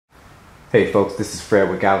Hey folks, this is Fred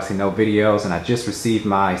with Galaxy Note Videos, and I just received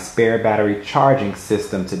my spare battery charging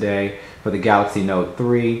system today for the Galaxy Note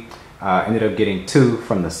 3. Ended up getting 2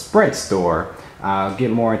 from the Sprint store. I'll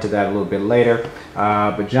get more into that a little bit later,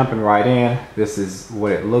 but jumping right in, this is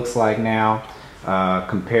what it looks like now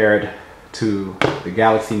compared to the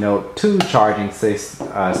Galaxy Note 2 charging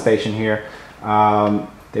station here.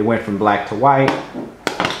 They went from black to white,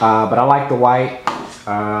 but I like the white.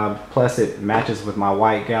 Plus it matches with my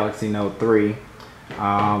white Galaxy Note 3.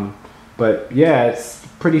 But yeah, it's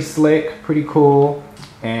pretty slick, pretty cool,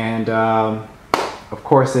 and of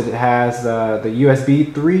course it has the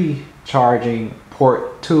USB 3 charging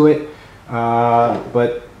port to it,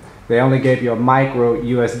 but they only gave you a micro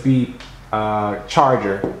USB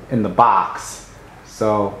charger in the box.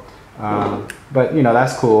 So but you know,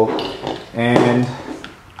 that's cool. And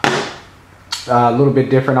a little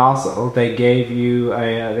bit different also, they give you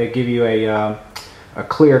a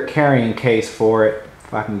clear carrying case for it,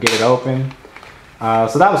 if I can get it open.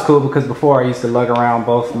 So that was cool, because before I used to lug around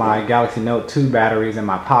both my Galaxy Note 2 batteries in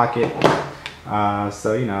my pocket.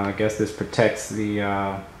 So you know, I guess this protects the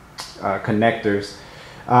connectors.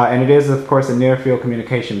 And it is of course a near field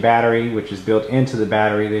communication battery, which is built into the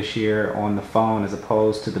battery this year on the phone as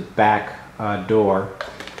opposed to the back door.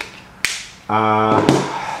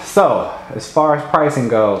 So, as far as pricing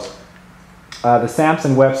goes, the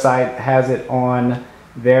Samsung website has it on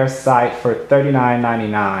their site for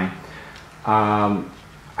 $39.99.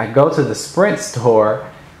 I go to the Sprint store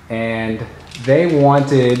and they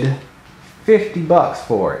wanted 50 bucks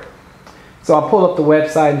for it. So I pull up the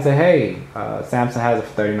website and say, hey, Samsung has it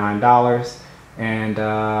for $39,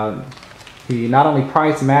 and he not only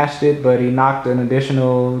price matched it, but he knocked an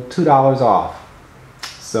additional $2 off.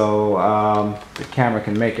 So the camera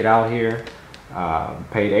can make it out here.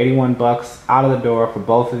 Paid 81 bucks out of the door for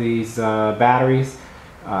both of these batteries.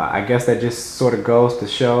 I guess that just sort of goes to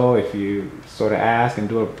show, if you sort of ask and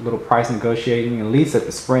do a little price negotiating, at least at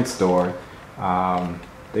the Sprint store,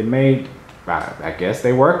 they made, I guess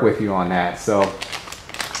they work with you on that. So,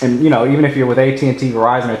 and you know, even if you're with AT&T,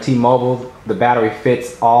 Verizon, or T-Mobile, the battery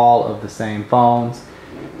fits all of the same phones.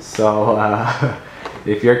 So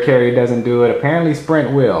if your carrier doesn't do it, apparently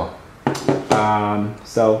Sprint will.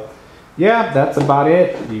 So yeah, that's about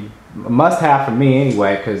it. Must have for me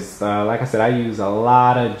anyway, because like I said, I use a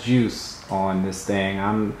lot of juice on this thing.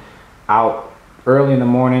 I'm out early in the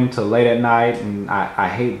morning till late at night, and I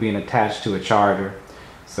hate being attached to a charger.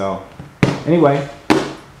 So anyway,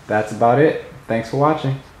 that's about it. Thanks for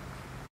watching.